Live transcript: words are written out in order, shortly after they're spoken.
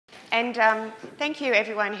And thank you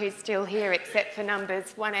everyone who's still here except for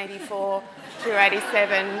numbers 184 to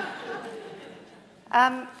 87.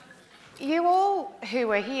 You all who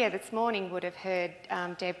were here this morning would have heard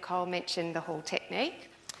Deb Cole mention the Hall Technique,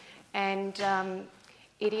 and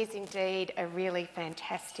it is indeed a really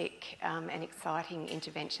fantastic and exciting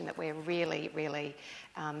intervention that we're really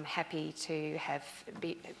happy to have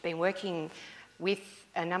been working with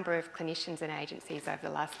a number of clinicians and agencies over the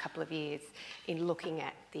last couple of years in looking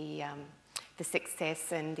at the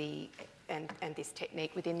success and this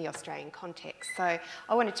technique within the Australian context. So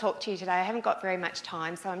I want to talk to you today. I haven't got very much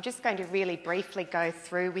time, so I'm just going to really briefly go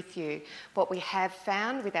through with you what we have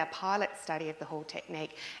found with our pilot study of the Hall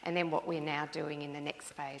Technique, and then what we're now doing in the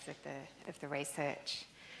next phase of the research.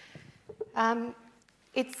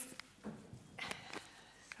 It's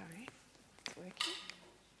working.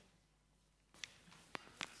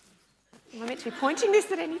 Am I meant to be pointing this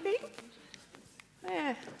at anything?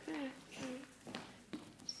 Yeah.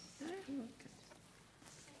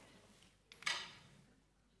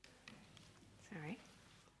 Sorry.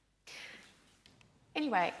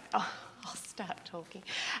 Anyway, I'll start talking.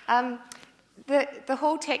 The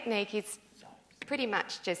Hall Technique is pretty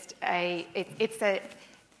much just it's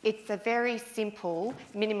a very simple,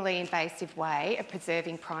 minimally invasive way of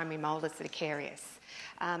preserving primary molars that are carious.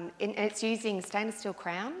 And it's using stainless steel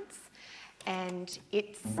crowns, and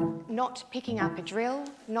it's not picking up a drill,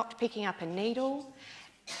 not picking up a needle,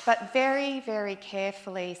 but very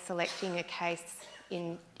carefully selecting a case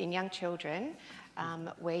in young children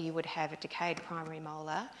where you would have a decayed primary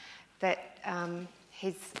molar that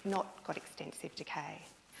has not got extensive decay.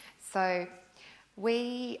 So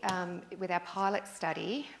we, with our pilot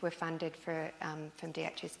study, were funded from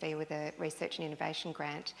DHSV with a research and innovation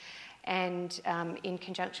grant, and in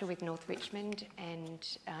conjunction with North Richmond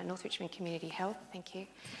and North Richmond Community Health, thank you,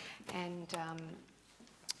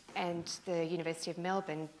 and the University of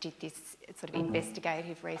Melbourne did this sort of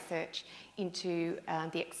investigative research into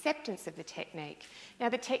the acceptance of the technique. Now,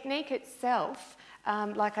 the technique itself,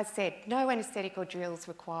 like I said, no anaesthetic or drills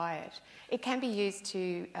required. It can be used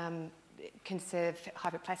to conserve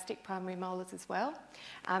hypoplastic primary molars as well,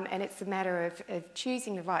 and it's a matter of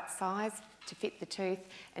choosing the right size to fit the tooth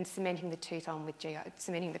and cementing the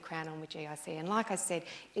crown on with GIC. And like I said,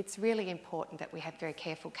 it's really important that we have very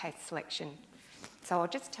careful case selection. So I'll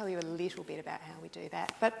just tell you a little bit about how we do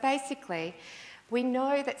that. But basically, we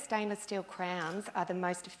know that stainless steel crowns are the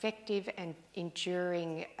most effective and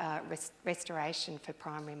enduring restoration for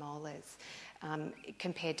primary molars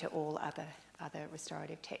compared to all other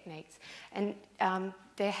restorative techniques. And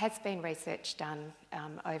there has been research done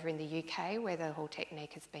over in the UK where the Hall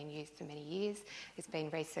Technique has been used for many years. There's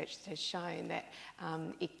been research that has shown that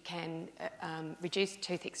it can reduce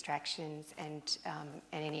tooth extractions and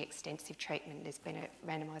any extensive treatment. There's been a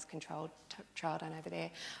randomised controlled trial done over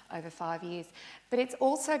there over 5 years. But it's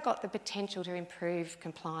also got the potential to improve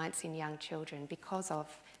compliance in young children because of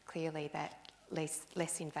clearly that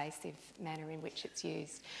less invasive manner in which it's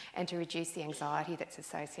used, and to reduce the anxiety that's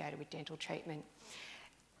associated with dental treatment.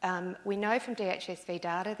 We know from DHSV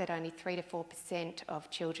data that only 3 to 4% of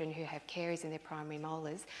children who have caries in their primary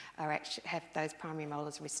molars have those primary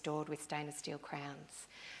molars restored with stainless steel crowns.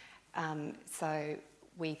 So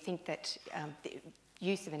we think that the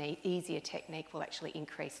use of an easier technique will actually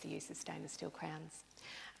increase the use of stainless steel crowns.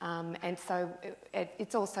 And so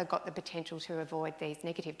it's also got the potential to avoid these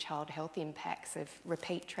negative child health impacts of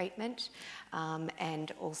repeat treatment,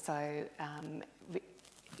 and also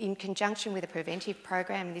in conjunction with a preventive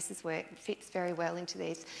program, and this is where it fits very well into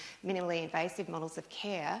these minimally invasive models of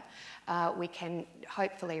care, we can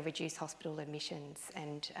hopefully reduce hospital admissions.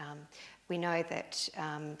 And we know that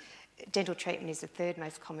dental treatment is the third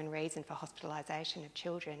most common reason for hospitalisation of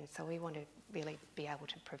children, so we want to really be able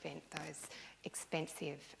to prevent those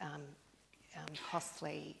expensive,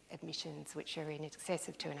 costly admissions, which are in excess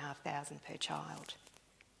of $2,500 per child.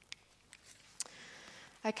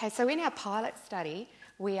 Okay, so in our pilot study,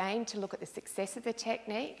 we aim to look at the success of the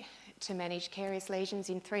technique to manage carious lesions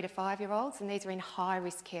in 3 to 5-year-olds, and these are in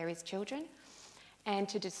high-risk carious children, and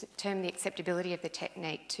to determine the acceptability of the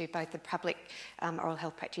technique to both the public oral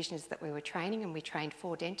health practitioners that we were training, and we trained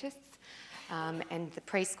 4 dentists, and the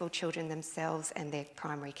preschool children themselves and their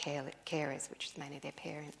primary carers, which is mainly their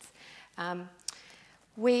parents.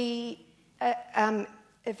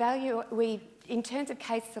 In terms of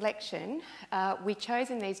case selection, we chose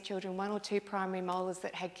in these children 1 or 2 primary molars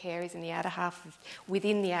that had caries in the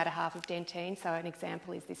within the outer half of dentine. So an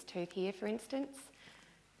example is this tooth here, for instance.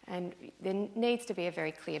 And there needs to be a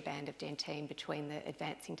very clear band of dentine between the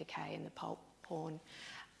advancing decay and the pulp horn.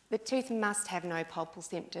 The tooth must have no pulpal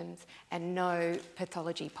symptoms and no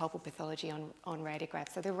pathology, pulpal pathology on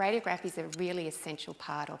radiograph. So the radiograph is a really essential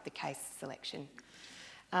part of the case selection.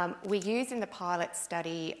 We use in the pilot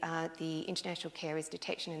study the International Caries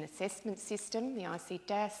Detection and Assessment System, the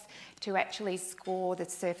ICDAS, to actually score the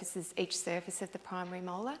surfaces, each surface of the primary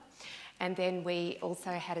molar. And then we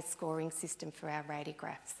also had a scoring system for our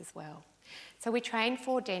radiographs as well. So we trained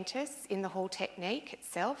 4 dentists in the Hall Technique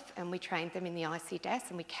itself, and we trained them in the ICDAS,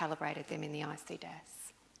 and we calibrated them in the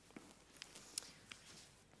ICDAS.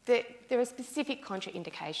 There are specific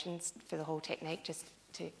contraindications for the Hall Technique, just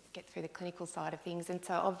to get through the clinical side of things, and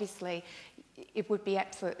so obviously it would be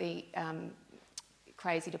absolutely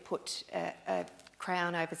crazy to put a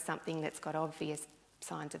crown over something that's got obvious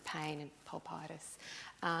signs of pain and pulpitis.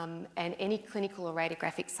 And any clinical or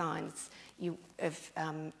radiographic signs of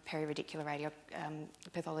periradicular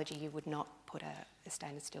pathology, you would not put a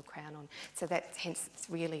stainless steel crown on. So hence it's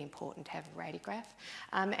really important to have a radiograph.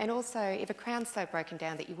 And also, if a crown's so broken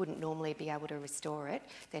down that you wouldn't normally be able to restore it,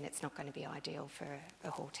 then it's not going to be ideal for a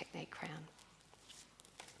Hall Technique crown.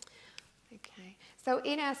 Okay, so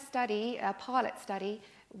in our study, our pilot study,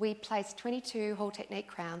 we placed 22 Hall Technique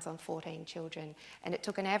crowns on 14 children, and it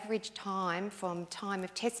took an average time from time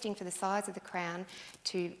of testing for the size of the crown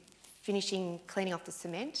to finishing cleaning off the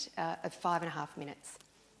cement of 5.5 minutes.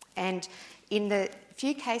 And in the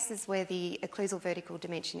few cases where the occlusal vertical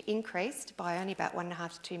dimension increased by only about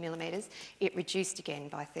 1.5 to 2 millimetres, it reduced again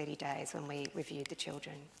by 30 days when we reviewed the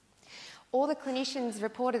children. All the clinicians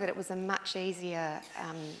reported that it was a much easier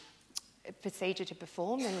procedure to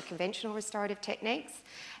perform than conventional restorative techniques,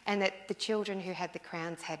 and that the children who had the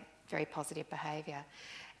crowns had very positive behaviour,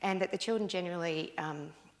 and that the children generally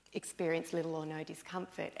experienced little or no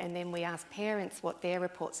discomfort. And then we asked parents what their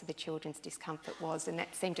reports of the children's discomfort was, and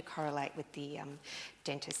that seemed to correlate with the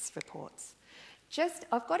dentist's reports.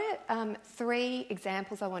 I've got 3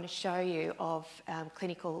 examples I want to show you of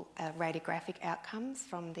clinical radiographic outcomes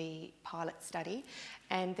from the pilot study,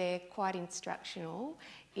 and they're quite instructional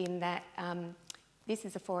in that this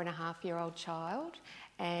is a 4.5-year-old child,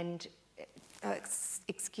 and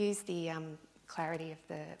excuse the clarity of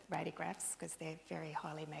the radiographs because they're very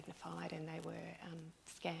highly magnified and they were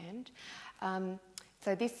scanned.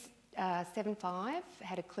 So this 7.5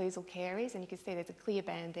 had occlusal caries, and you can see there's a clear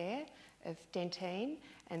band there of dentine,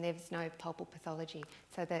 and there was no pulpal pathology.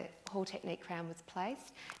 So the Hall Technique crown was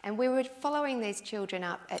placed, and we were following these children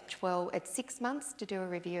up at 6 months to do a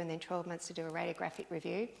review and then 12 months to do a radiographic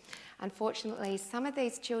review. Unfortunately, some of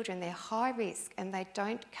these children, they're high risk and they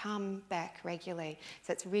don't come back regularly,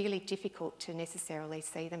 so it's really difficult to necessarily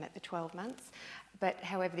see them at the 12 months. But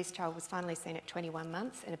however, this child was finally seen at 21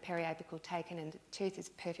 months and a periapical taken, and the tooth is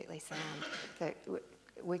perfectly sound. So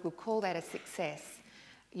we would call that a success.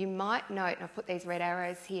 You might note, and I've put these red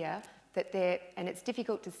arrows here, that and it's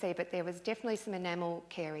difficult to see, but there was definitely some enamel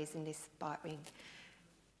caries in this bite wing.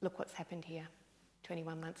 Look what's happened here,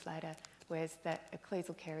 21 months later, whereas that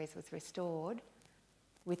occlusal caries was restored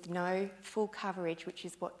with no full coverage, which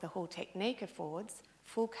is what the Hall Technique affords,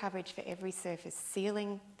 full coverage for every surface,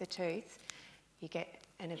 sealing the tooth, you get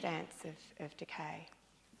an advance of decay.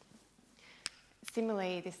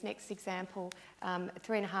 Similarly, this next example, a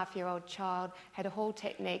 3.5-year-old child had a Hall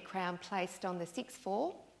Technique crown placed on the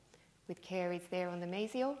 6.4 with caries there on the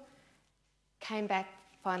mesial, came back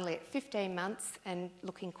finally at 15 months and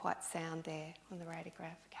looking quite sound there on the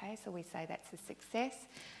radiograph. Okay, so we say that's a success.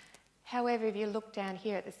 However, if you look down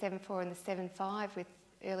here at the 7.4 and the 7.5 with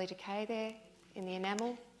early decay there in the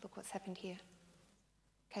enamel, look what's happened here.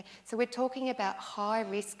 Okay, so we're talking about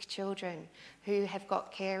high-risk children who have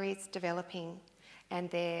got caries developing, and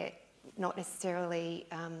they're not necessarily,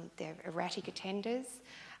 they're erratic attenders,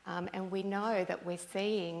 and we know that we're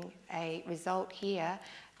seeing a result here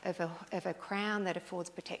of a crown that affords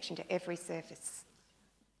protection to every surface.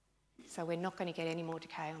 So we're not going to get any more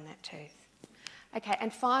decay on that tooth. Okay,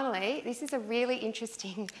 and finally, this is a really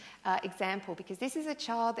interesting example, because this is a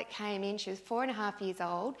child that came in, she was 4.5 years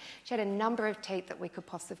old, she had a number of teeth that we could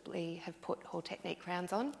possibly have put Hall Technique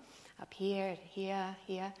crowns on, up here, here,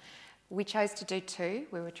 here. We chose to do 2,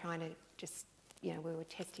 we were trying to just, we were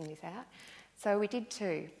testing this out. So we did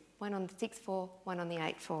 2, one on the 6.4, one on the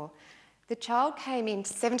 8.4. The child came in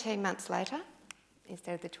 17 months later,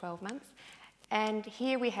 instead of the 12 months, and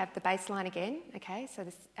here we have the baseline again, okay, so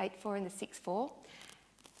the 8.4 and the 6.4.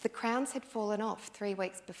 The crowns had fallen off 3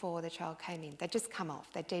 weeks before the child came in. They'd just come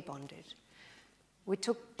off, they debonded. We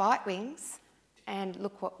took bite wings and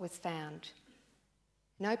look what was found.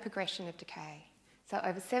 No progression of decay. So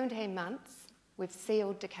over 17 months, we've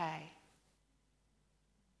sealed decay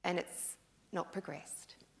and it's not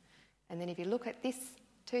progressed. And then if you look at this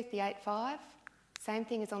Tooth the 8.5, same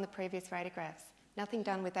thing as on the previous radiographs. Nothing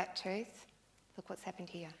done with that tooth. Look what's happened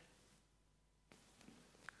here.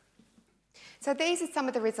 So these are some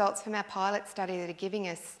of the results from our pilot study that are giving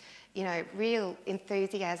us, you know, real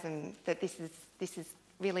enthusiasm that this is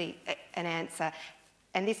really an answer.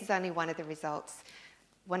 And this is only one of the results.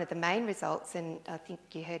 One of the main results, and I think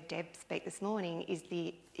you heard Deb speak this morning, is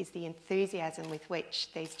the enthusiasm with which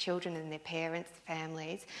these children and their parents,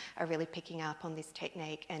 families, are really picking up on this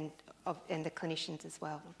technique, and the clinicians as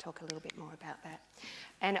well. We'll talk a little bit more about that.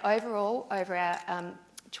 And overall, over our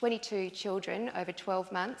 22 children over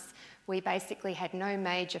 12 months, we basically had no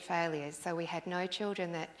major failures. So we had no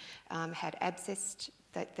children that had abscessed,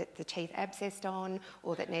 that the teeth abscessed on,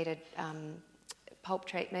 or that needed pulp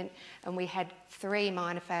treatment, and we had 3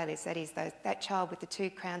 minor failures. That is, that child with the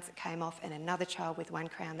 2 crowns that came off, and another child with 1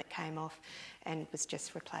 crown that came off and was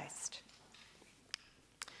just replaced.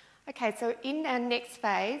 Okay, so in our next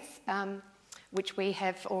phase, which we're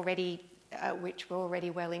already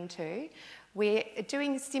well into, we're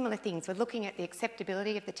doing similar things. We're looking at the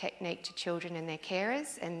acceptability of the technique to children and their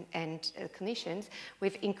carers and clinicians.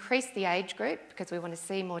 We've increased the age group because we want to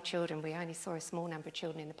see more children. We only saw a small number of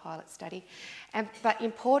children in the pilot study. But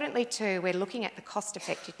importantly too, we're looking at the cost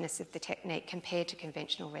effectiveness of the technique compared to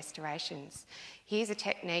conventional restorations. Here's a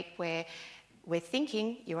technique where we're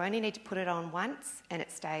thinking you only need to put it on once and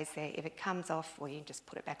it stays there. If it comes off, well, you can just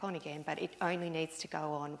put it back on again, but it only needs to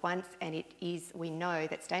go on once, and we know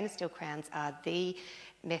that stainless steel crowns are the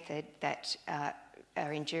method that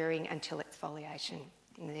are enduring until exfoliation,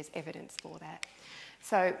 and there's evidence for that.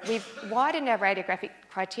 So we've widened our radiographic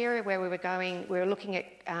criteria where we were going. We were looking at,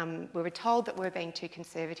 we were told that we were being too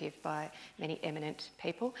conservative by many eminent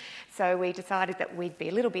people. So we decided that we'd be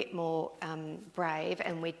a little bit more brave,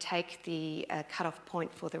 and we'd take the cut-off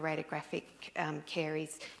point for the radiographic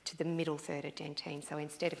caries to the middle third of dentine. So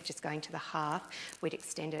instead of just going to the half, we'd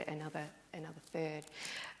extend it another third.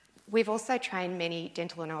 We've also trained many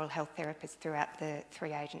dental and oral health therapists throughout the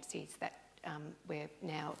 3 agencies that we've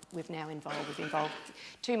now involved. We've involved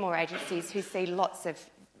 2 more agencies who see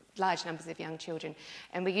large numbers of young children,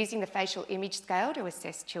 and we're using the facial image scale to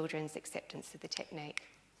assess children's acceptance of the technique.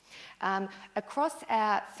 Across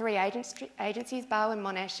our 3 agencies, Barwon,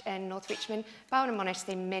 Monash and North Richmond, Barwon and Monash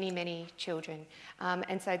see many, many children,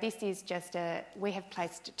 and so this is just we have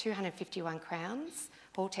placed 251 crowns,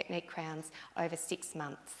 Hall Technique crowns, over 6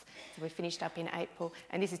 months. So we finished up in April,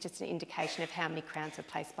 and this is just an indication of how many crowns were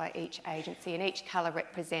placed by each agency, and each colour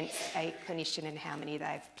represents a clinician and how many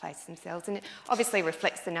they've placed themselves, and it obviously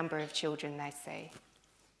reflects the number of children they see.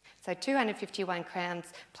 So 251 crowns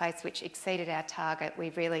placed, which exceeded our target.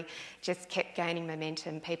 We really just kept gaining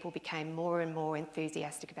momentum. People became more and more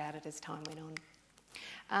enthusiastic about it as time went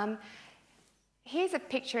on. Here's a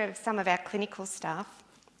picture of some of our clinical staff.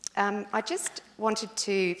 I just wanted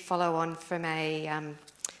to follow on from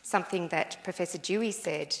something that Professor Dewey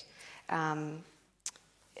said in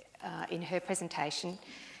her presentation.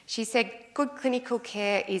 She said, good clinical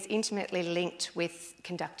care is intimately linked with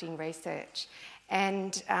conducting research.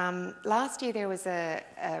 And last year there was a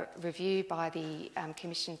review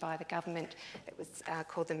commissioned by the government that was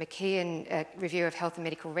called the McKeon Review of Health and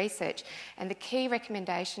Medical Research. And the key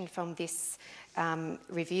recommendation from this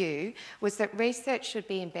review was that research should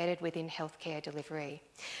be embedded within healthcare delivery.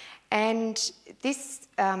 And this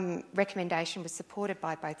recommendation was supported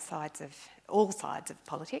by all sides of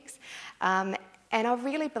politics. And I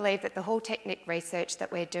really believe that the Hall Technic research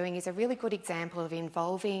that we're doing is a really good example of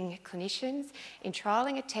involving clinicians in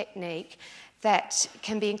trialling a technique that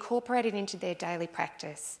can be incorporated into their daily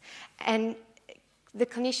practice. And the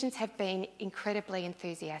clinicians have been incredibly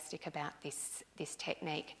enthusiastic about this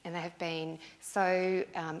technique, and they have been so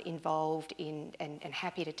involved in and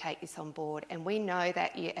happy to take this on board. And we know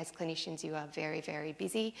that as clinicians you are very, very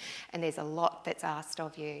busy, and there's a lot that's asked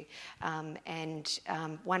of you.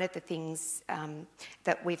 One of the things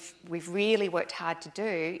that we've really worked hard to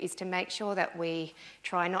do is to make sure that we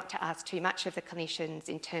try not to ask too much of the clinicians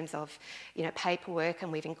in terms of paperwork,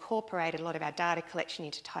 and we've incorporated a lot of our data collection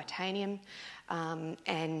into titanium.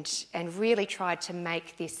 And really tried to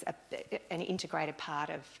make this an integrated part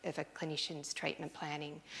of a clinician's treatment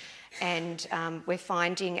planning. And we're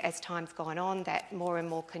finding as time's gone on that more and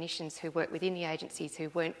more clinicians who work within the agencies who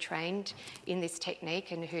weren't trained in this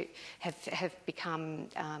technique and who have become,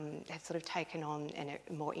 have sort of taken on and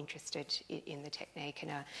are more interested in the technique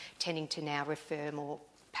and are tending to now refer more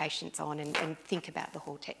patients on and think about the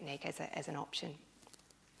Hall technique as an option.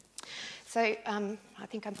 So I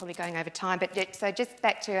think I'm probably going over time, but so just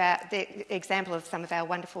back to the example of some of our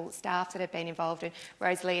wonderful staff that have been involved, and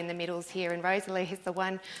Rosalie in the middle's here, and Rosalie is the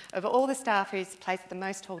one of all the staff who's placed the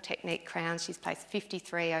most Hall Technique crowns. She's placed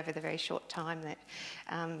 53 over the very short time that,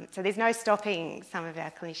 so there's no stopping some of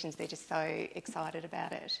our clinicians, they're just so excited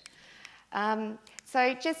about it.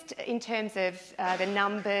 So just in terms of the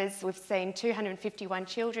numbers, we've seen 251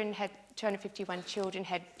 children had a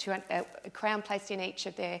crown placed in each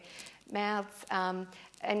of their mouths,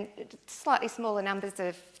 and slightly smaller numbers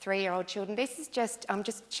of 3-year-old children. This is just, I'm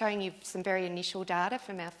just showing you some very initial data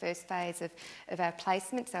from our first phase of our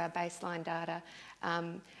placement, so our baseline data.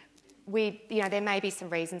 There may be some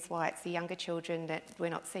reasons why it's the younger children that we're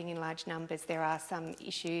not seeing in large numbers. There are some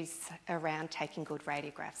issues around taking good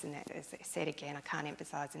radiographs, and that, as I said again, I can't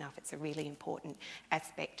emphasise enough, it's a really important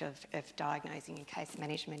aspect of diagnosing and case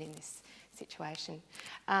management in this situation.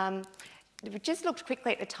 We just looked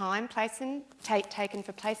quickly at the time taken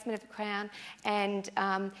for placement of the crown, and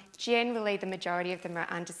generally the majority of them are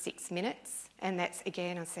under 6 minutes. And that's,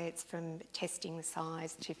 again, I say it's from testing the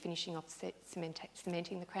size to finishing off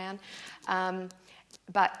cementing the crown.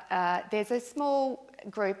 But there's a small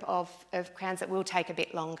group of crowns that will take a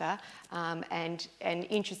bit longer. And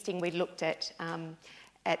interesting, we looked at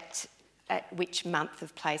which month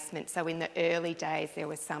of placement. So in the early days, there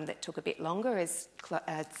were some that took a bit longer as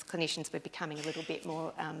clinicians were becoming a little bit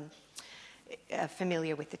more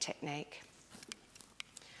familiar with the technique.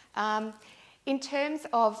 In terms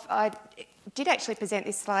of, I did actually present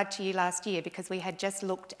this slide to you last year because we had just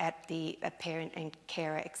looked at the parent and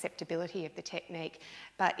carer acceptability of the technique,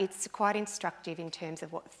 but it's quite instructive in terms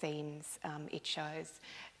of what themes it shows,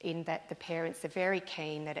 in that the parents are very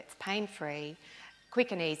keen that it's pain-free,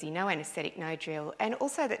 quick and easy, no anaesthetic, no drill, and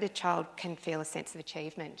also that the child can feel a sense of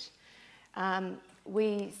achievement.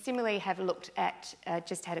 We similarly have looked at,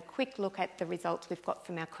 just had a quick look at the results we've got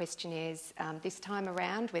from our questionnaires this time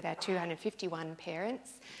around with our 251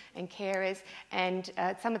 parents and carers, and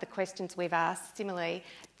some of the questions we've asked, similarly,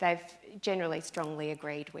 they've generally strongly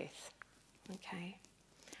agreed with. Okay.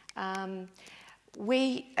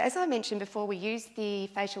 As I mentioned before, we use the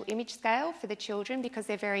facial image scale for the children because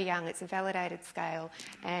they're very young. It's a validated scale,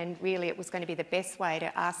 and really it was going to be the best way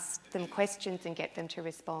to ask them questions and get them to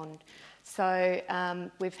respond. So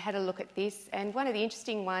we've had a look at this, and one of the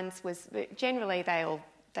interesting ones was generally they were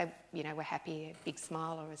happy, a big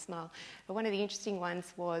smile or a smile. But one of the interesting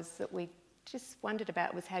ones was that we just wondered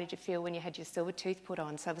about was how did you feel when you had your silver tooth put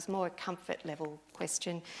on? So it was more a comfort level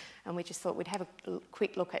question, and we just thought we'd have a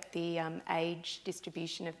quick look at the age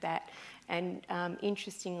distribution of that. And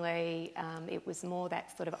interestingly, it was more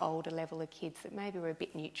that sort of older level of kids that maybe were a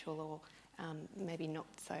bit neutral or maybe not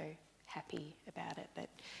so happy about it, but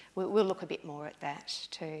we'll look a bit more at that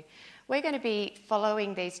too. We're going to be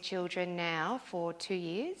following these children now for 2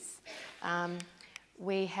 years.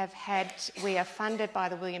 We are funded by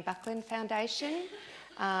the William Buckland Foundation,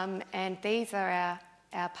 and these are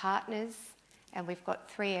our partners, and we've got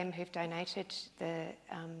 3M who've donated the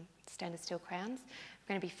stainless steel crowns. We're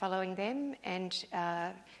going to be following them, and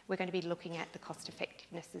we're going to be looking at the cost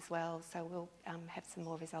effectiveness as well, so we'll have some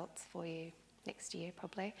more results for you next year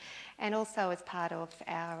probably. And also as part of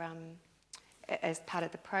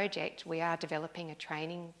the project, we are developing a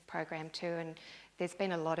training program too, and there's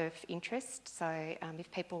been a lot of interest, so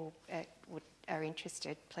if people are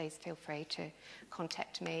interested, please feel free to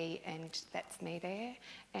contact me, and that's me there.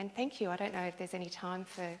 And thank you. I don't know if there's any time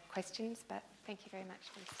for questions, but thank you very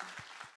much for listening.